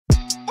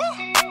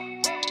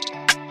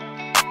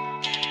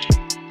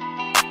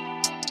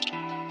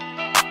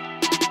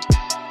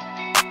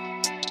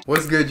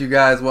What's good, you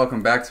guys?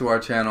 Welcome back to our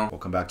channel.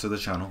 Welcome back to the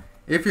channel.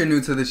 If you're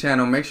new to the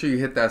channel, make sure you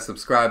hit that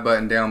subscribe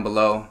button down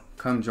below.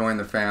 Come join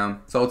the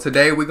fam. So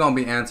today we're going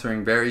to be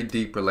answering very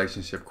deep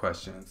relationship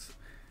questions.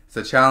 It's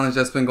a challenge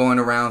that's been going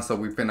around, so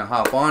we finna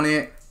hop on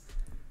it.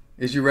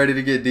 Is you ready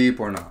to get deep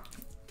or not?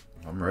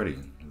 I'm ready.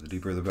 The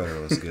deeper the better.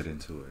 Let's get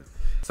into it.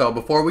 So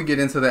before we get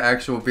into the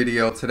actual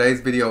video,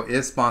 today's video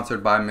is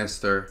sponsored by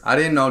Mr. I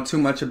didn't know too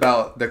much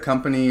about the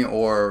company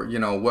or,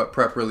 what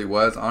PrEP really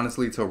was.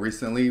 Honestly, till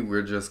recently,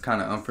 we're just kind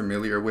of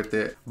unfamiliar with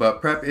it. But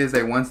PrEP is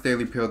a once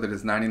daily pill that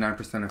is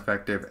 99%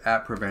 effective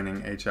at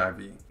preventing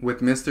HIV.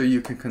 With Mr.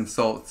 you can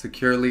consult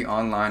securely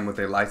online with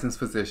a licensed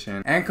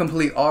physician and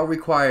complete all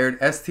required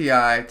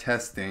STI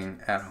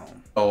testing at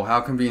home. Oh, how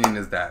convenient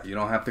is that? You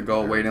don't have to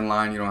go wait in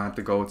line. You don't have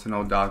to go to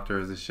no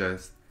doctors. It's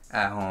just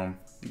at home.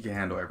 You can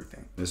handle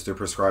everything. Mr.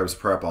 prescribes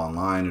PrEP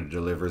online and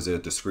delivers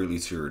it discreetly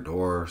to your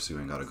door, so you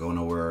ain't gotta go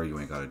nowhere. You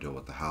ain't gotta deal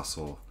with the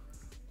hassle.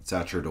 It's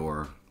at your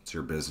door. It's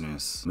your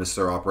business.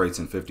 Mr. operates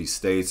in 50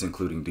 states,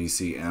 including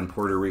DC and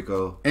Puerto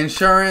Rico.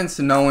 Insurance,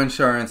 no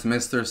insurance,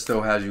 Mr.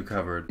 still has you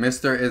covered.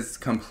 Mr. is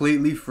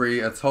completely free,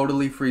 a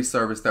totally free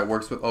service that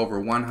works with over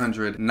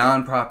 100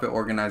 non-profit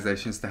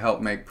organizations to help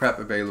make PrEP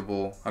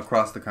available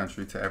across the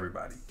country to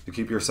everybody. To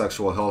keep your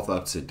sexual health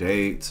up to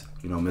date,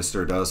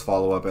 Mr. does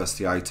follow up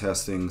STI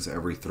testings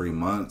every 3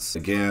 months.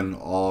 Again,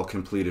 all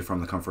completed from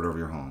the comfort of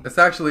your home. It's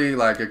actually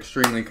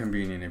extremely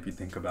convenient if you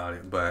think about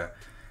it, but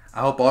I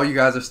hope all you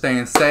guys are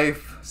staying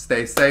safe.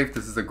 Stay safe.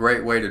 This is a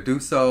great way to do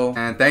so.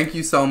 And thank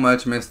you so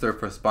much, Mr.,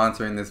 for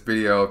sponsoring this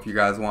video. If you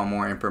guys want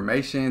more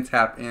information,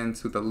 tap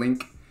into the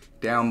link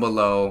down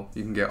below.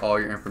 You can get all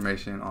your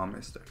information on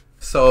Mr.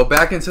 So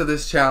back into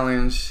this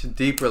challenge,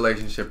 deep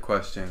relationship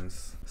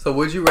questions. So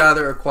would you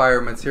rather acquire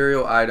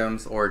material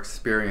items or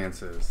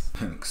experiences?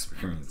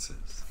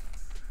 Experiences.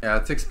 Yeah,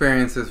 it's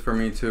experiences for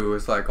me too.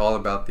 It's all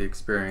about the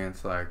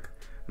experience.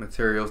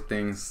 Material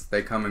things,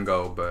 they come and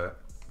go, but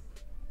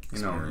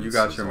you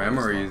got your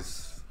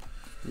memories.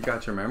 You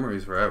got your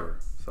memories forever.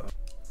 So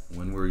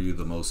when were you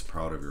the most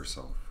proud of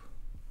yourself?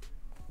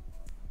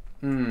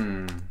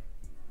 Probably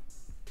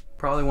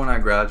when I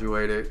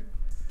graduated,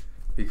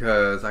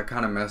 because I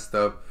kind of messed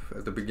up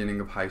at the beginning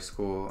of high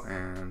school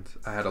and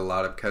I had a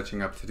lot of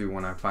catching up to do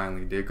when I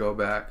finally did go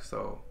back.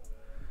 So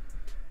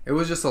it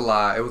was just a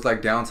lot. It was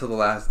down to the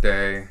last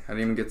day. I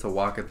didn't even get to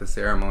walk at the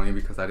ceremony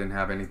because I didn't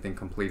have anything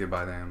completed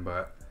by then,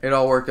 but it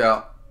all worked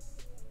out.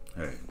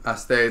 Hey. I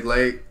stayed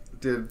late,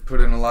 did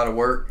put in a lot of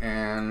work,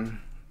 and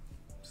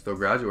still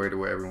graduated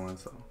with everyone,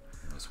 so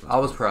I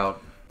was proud.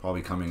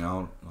 Probably coming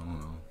out, I don't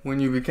know. When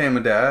you became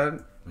a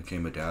dad?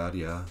 Became a dad,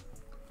 yeah.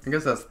 I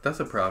guess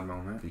that's a proud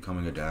moment.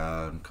 Becoming a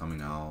dad,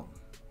 coming out.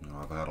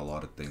 I've had a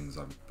lot of things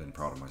I've been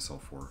proud of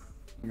myself for.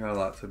 You got a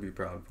lot to be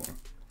proud for.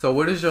 So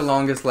what is your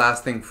longest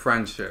lasting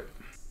friendship?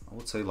 I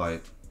would say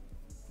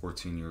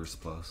 14 years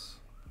plus.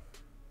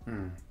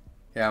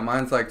 Yeah,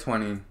 mine's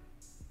 20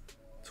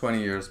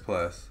 years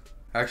plus.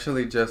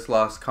 Actually just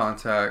lost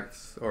contact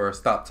or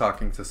stopped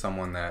talking to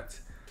someone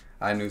that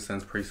I knew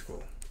since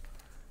preschool.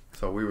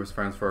 So we was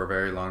friends for a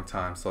very long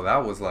time. So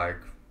that was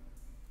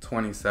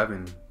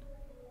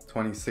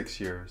 26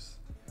 years.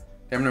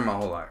 Damn near my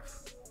whole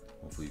life.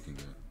 Hopefully you can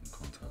get in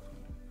contact with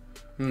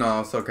me. No,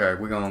 it's okay.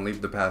 We're going to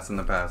leave the past in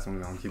the past and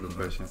we're going to keep it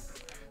pushing.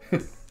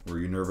 Were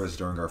you nervous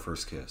during our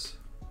first kiss?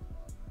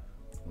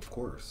 Of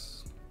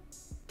course.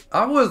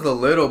 I was a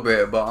little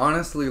bit, but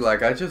honestly,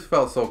 I just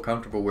felt so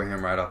comfortable with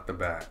him right off the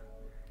bat.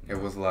 It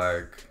was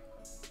I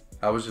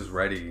was just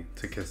ready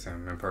to kiss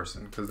him in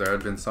person because there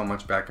had been so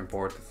much back and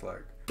forth.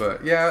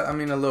 But yeah, I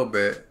mean, a little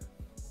bit.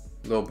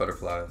 Little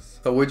butterflies.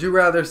 So would you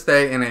rather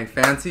stay in a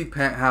fancy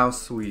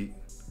penthouse suite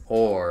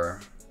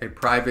or a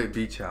private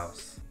beach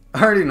house?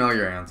 I already know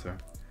your answer.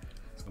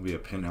 It's going to be a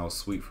penthouse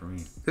suite for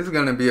me. This is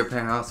going to be a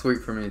penthouse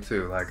suite for me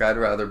too. I'd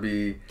rather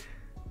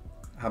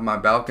have my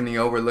balcony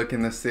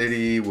overlooking the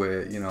city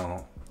with,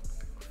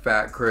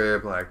 fat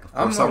crib.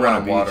 I'm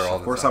around water all the time.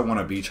 Of course I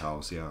want a beach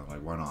house, yeah.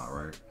 Why not,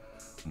 right?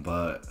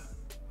 But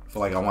I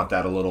feel I want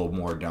that a little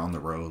more down the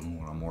road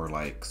when I'm more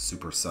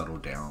super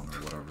settled down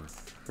or whatever.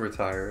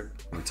 Retired.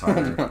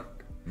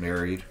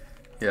 Married.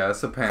 Yeah,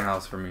 it's a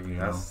penthouse for me.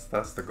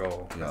 That's the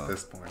goal at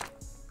this point.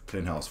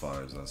 Penthouse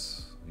vibes,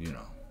 that's,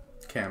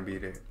 Can't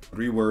beat it.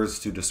 3 words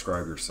to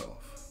describe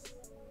yourself.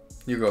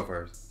 You go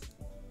first.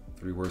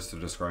 3 words to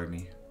describe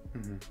me.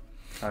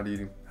 How do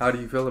you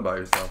feel about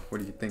yourself? What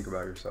do you think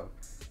about yourself?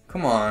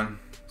 Come on.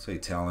 Say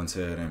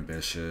talented,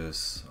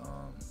 ambitious,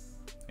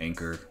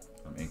 anchored.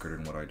 I'm anchored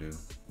in what I do.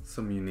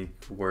 Some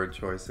unique word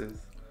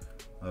choices.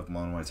 I have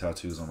one of my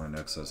tattoos on my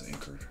neck says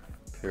anchored.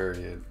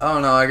 Period. I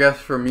don't know. I guess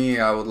for me,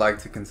 I would like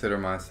to consider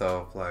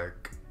myself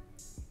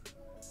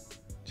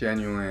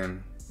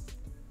genuine,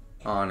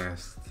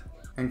 honest,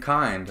 and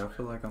kind. I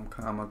feel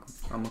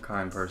I'm a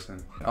kind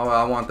person.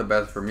 I want the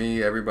best for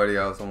me. Everybody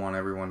else, I want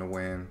everyone to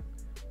win.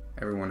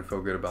 Everyone to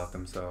feel good about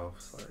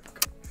themselves.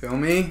 Feel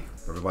me?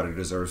 Everybody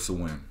deserves to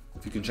win.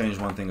 If you can change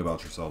one thing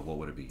about yourself, what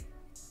would it be?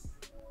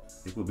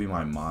 It would be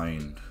my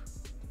mind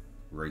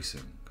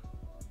racing.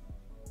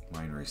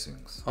 Mind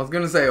racings. I was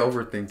gonna say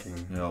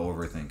overthinking. Yeah,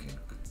 overthinking.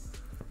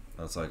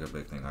 That's like a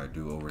big thing. I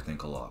do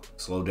overthink a lot.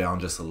 Slow down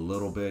just a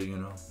little bit, you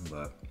know,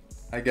 but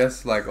I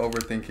guess like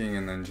overthinking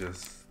and then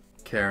just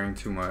caring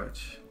too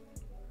much.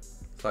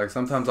 It's like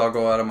sometimes I'll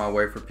go out of my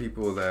way for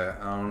people that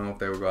I don't know if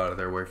they would go out of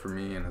their way for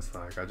me, and it's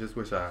like I just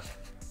wish I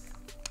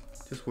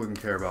just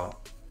wouldn't care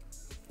about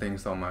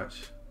things so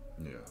much.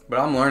 yeah. But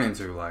I'm learning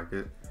to like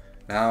it.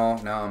 Now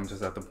I'm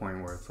just at the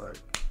point where it's like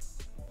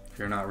if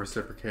you're not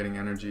reciprocating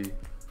energy,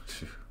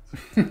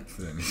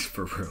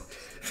 For real.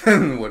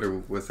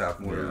 then what's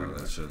happening? Yeah,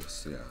 that's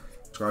just, yeah.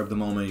 Describe the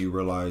moment you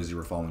realized you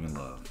were falling in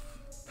love.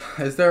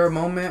 Is there a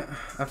moment?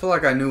 I feel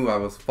like I knew I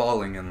was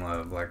falling in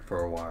love like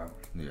for a while.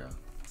 Yeah.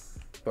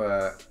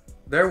 But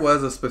there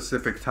was a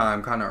specific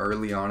time kind of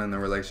early on in the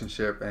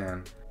relationship,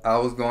 and I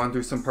was going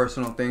through some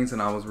personal things,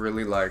 and I was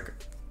really like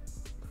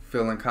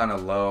feeling kind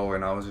of low,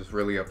 and I was just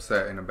really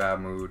upset, in a bad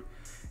mood.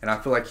 And I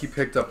feel like he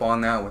picked up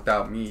on that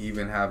without me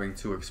even having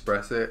to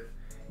express it.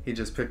 He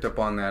just picked up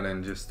on that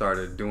and just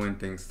started doing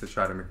things to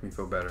try to make me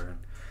feel better. And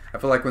I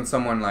feel like when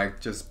someone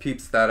like just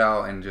peeps that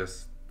out and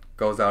just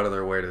goes out of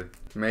their way to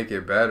make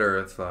it better,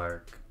 it's like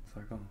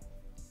oh,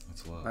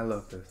 That's love. I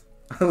love this.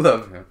 I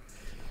love him.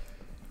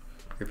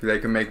 If they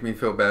can make me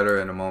feel better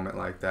in a moment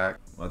like that.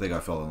 I think I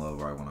fell in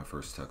love right when I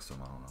first texted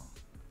him.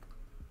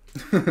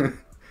 I don't know.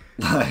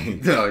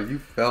 Like, No, you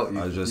thought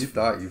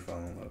you fell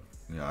in love.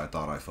 yeah, I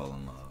thought I fell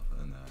in love,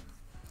 and then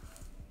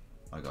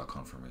I got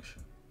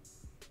confirmation.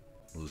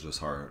 It was just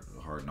hard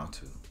not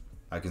to.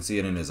 I can see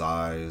it in his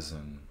eyes,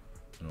 and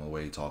you know the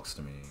way he talks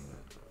to me.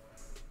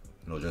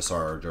 You know, just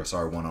our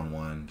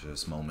one-on-one,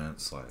 just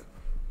moments. Like,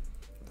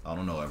 I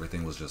don't know,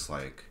 everything was just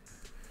like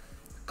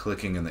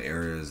clicking in the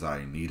areas that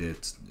I needed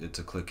it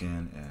to click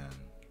in, and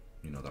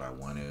you know that I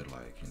wanted.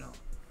 Like, you know.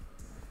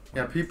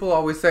 Yeah, people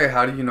always say,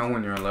 "How do you know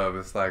when you're in love?"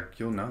 It's like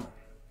you'll know.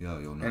 Yeah,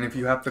 you'll know. And if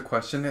you have to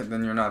question it,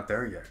 then you're not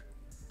there yet.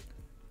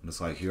 And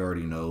it's like he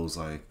already knows,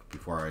 like,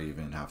 before I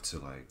even have to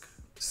like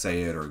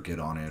say it or get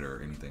on it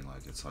or anything.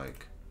 Like, it's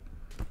like,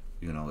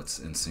 you know, it's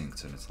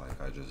instinct, and it's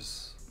like I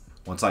just,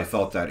 once I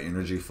felt that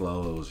energy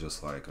flow, it was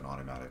just like an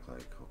automatic,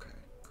 like, okay,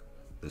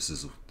 this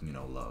is, you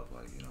know, love.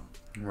 Like, you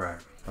know. Right.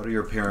 How do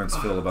your parents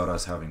feel about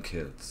us having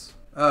kids?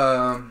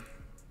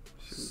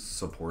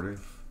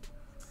 Supportive?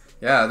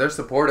 Yeah, they're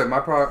supportive. My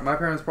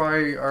parents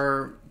probably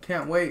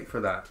can't wait for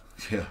that.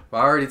 Yeah. But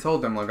I already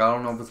told them, like, I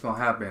don't know if it's gonna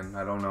happen.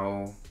 I don't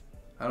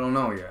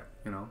know yet.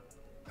 You know,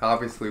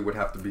 obviously would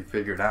have to be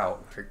figured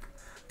out, like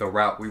the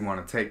route we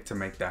want to take to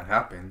make that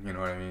happen. You know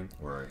what I mean?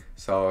 Right.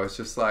 So it's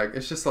just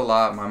a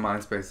lot. My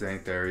mind space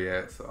ain't there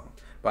yet. So,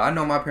 but I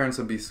know my parents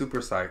will be super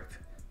psyched.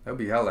 They'll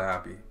be hella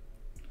happy.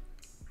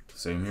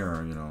 Same here.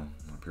 You know,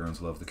 my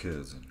parents love the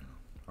kids, and you know,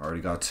 I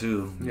already got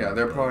two. Yeah,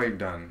 they're probably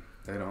done.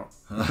 They don't.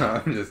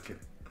 I'm just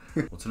kidding.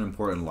 What's an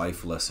important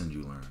life lesson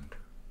you learned?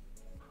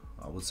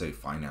 I would say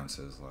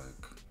finances,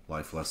 like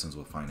life lessons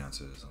with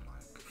finances,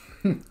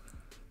 and like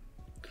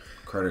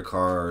credit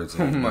cards.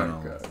 And, Oh my you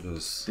know, God.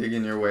 just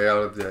Digging your way out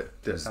of debt.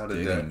 just Out of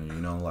digging. debt.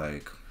 You know,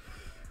 like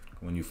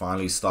when you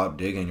finally stop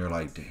digging, you're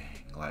like, dang,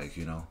 like,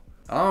 you know.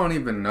 I don't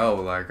even know.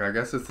 Like, I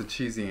guess it's a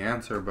cheesy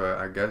answer, but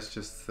I guess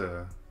just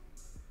to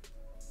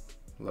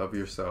love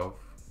yourself.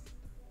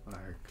 Like,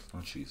 It's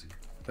not cheesy.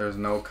 there's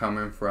no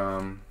coming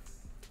from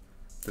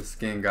the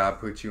skin God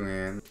put you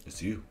in.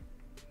 It's you.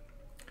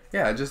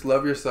 Yeah, just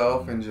love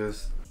yourself and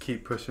just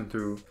keep pushing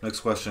through.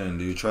 Next question: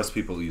 do you trust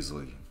people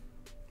easily?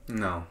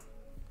 No.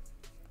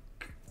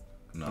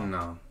 No.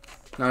 No.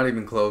 Not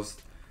even close.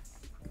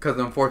 Because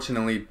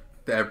unfortunately,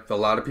 a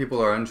lot of people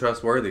are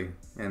untrustworthy.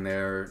 And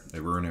They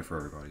ruin it for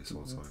everybody,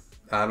 so it's like.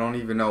 I don't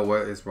even know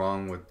what is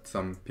wrong with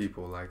some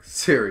people, like,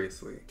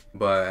 seriously.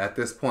 But at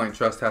this point,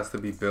 trust has to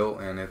be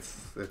built, and it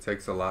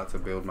takes a lot to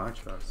build my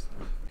trust.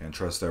 Can't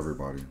trust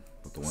everybody,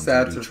 but the ones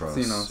Sad you do to,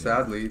 trust.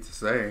 sadly to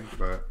say,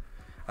 but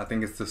I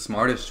think it's the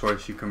smartest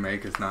choice you can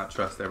make is not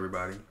trust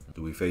everybody.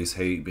 Do we face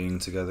hate being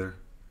together?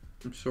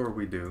 I'm sure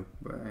we do,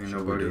 but ain't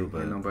Sure we do,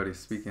 but- nobody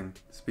speaking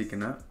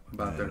up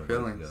about Yeah, their nobody-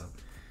 feelings. yeah.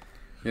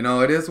 You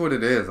know, it is what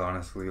it is,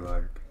 honestly.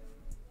 Like,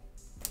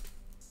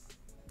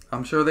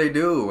 I'm sure they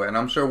do, and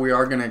I'm sure we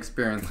are gonna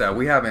experience that.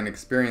 We haven't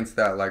experienced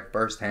that like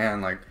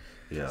firsthand, like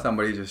Yeah.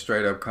 somebody just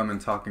straight up coming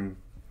talking,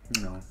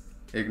 you know,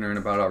 ignorant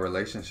about our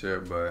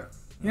relationship. But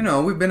you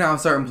know, we've been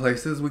out certain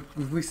places.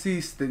 We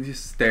see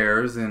just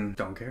stares and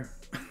don't care.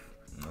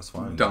 That's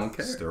fine. Don't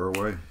care. Stare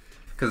away.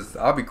 Cause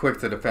I'll be quick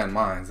to defend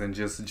mines and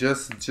just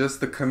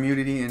the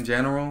community in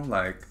general.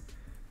 Like,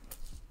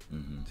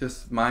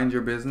 just mind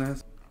your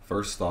business.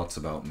 First thoughts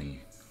about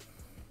me.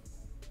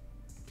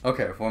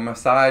 Okay, from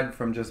aside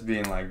from just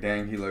being like,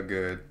 dang, he looked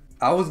good,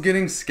 I was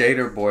getting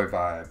skater boy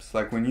vibes.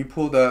 Like when you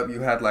pulled up,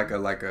 you had like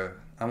a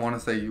I want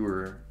to say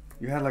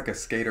you had like a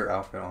skater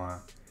outfit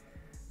on.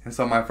 And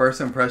so my first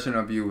impression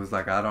of you was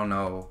like, I don't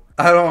know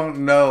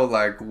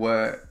like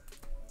what.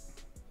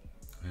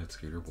 I had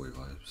skater boy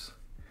vibes.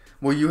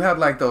 Well, you had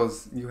like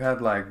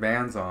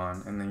Vans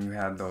on, and then you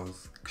had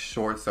those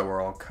shorts that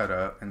were all cut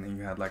up, and then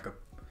you had like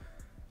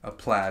a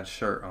plaid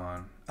shirt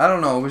on. I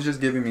don't know. It was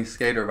just giving me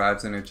skater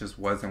vibes, and it just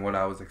wasn't what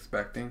I was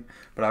expecting.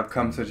 But I've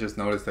come to just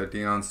notice that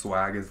Deion's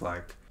swag is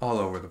like all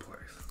over the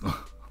place,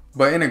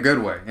 but in a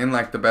good way, in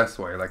like the best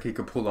way. Like he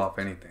could pull off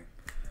anything.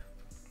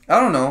 I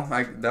don't know.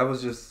 I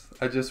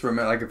just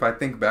remember. Like if I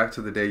think back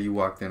to the day you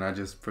walked in, I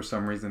just for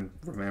some reason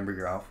remember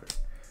your outfit.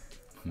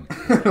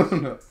 I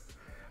don't know.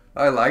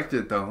 I liked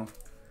it though.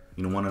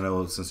 You want to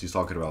know, since you're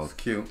talking about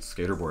cute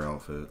skater boy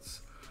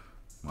outfits,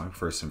 my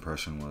first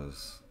impression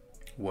was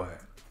what?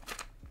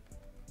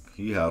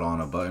 He had on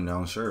a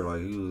button-down shirt,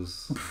 like he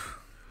was,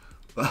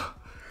 like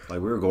we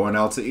were going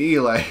out to eat,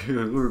 like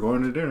we were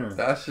going to dinner.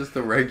 That's just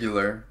a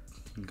regular.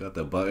 He got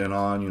the button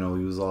on, you know,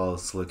 he was all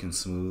slick and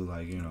smooth,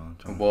 like, you know.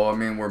 Well, I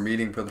mean, we're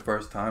meeting for the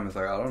first time. It's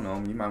like, I don't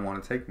know, you might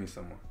want to take me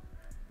somewhere.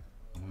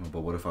 But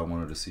what if I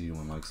wanted to see you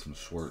in like some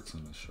shorts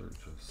and a shirt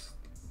just...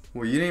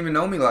 Well, you didn't even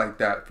know me like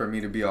that for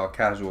me to be all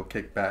casual,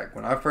 kick back.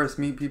 When I first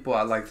meet people,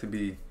 I like to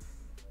be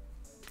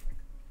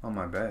on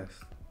my best.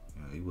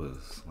 Yeah, he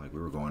was like, we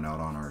were going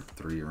out on our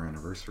 3-year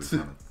anniversary.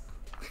 Kind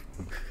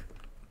of.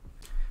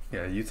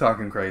 Yeah, you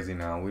talking crazy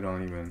now. We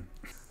don't even...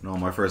 No,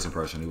 my first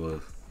impression, he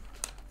was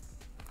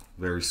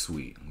very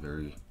sweet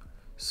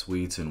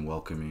and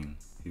welcoming.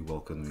 He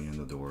welcomed me in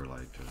the door,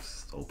 like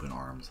just open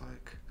arms,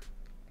 like,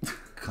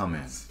 come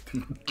in.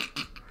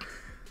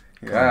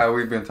 Yeah,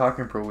 we've been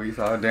talking for weeks.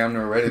 I was damn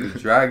near ready to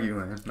drag you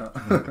in.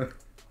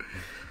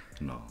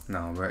 No,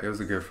 but it was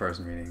a good first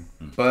meeting.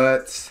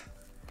 But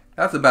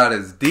that's about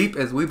as deep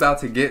as we about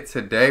to get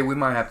today. We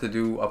might have to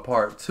do a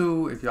part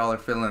 2 if y'all are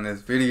feeling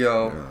this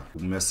video. Yeah.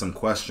 We missed some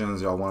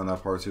questions. Y'all wanted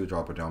that part 2?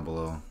 Drop it down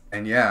below.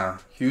 And yeah,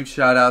 huge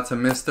shout out to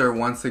Mr.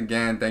 once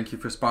again. Thank you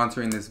for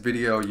sponsoring this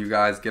video. You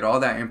guys get all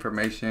that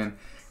information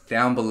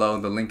down below.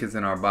 The link is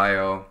in our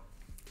bio.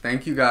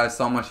 Thank you guys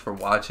so much for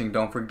watching.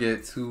 Don't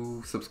forget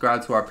to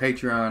subscribe to our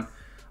Patreon,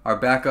 our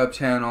backup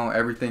channel.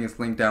 Everything is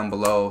linked down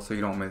below so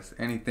you don't miss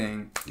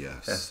anything.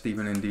 Yes. That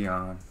Steven and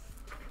Deion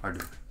are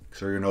doing. Make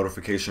sure your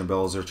notification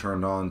bells are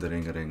turned on.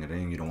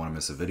 Ding-a-ding-a-ding. You don't want to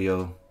miss a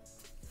video.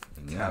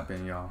 And yeah. Tap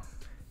in, y'all.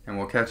 And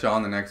we'll catch y'all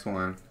on the next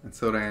one.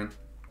 Until then,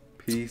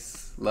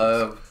 peace,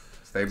 love,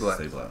 stay blessed.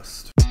 Stay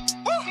blessed.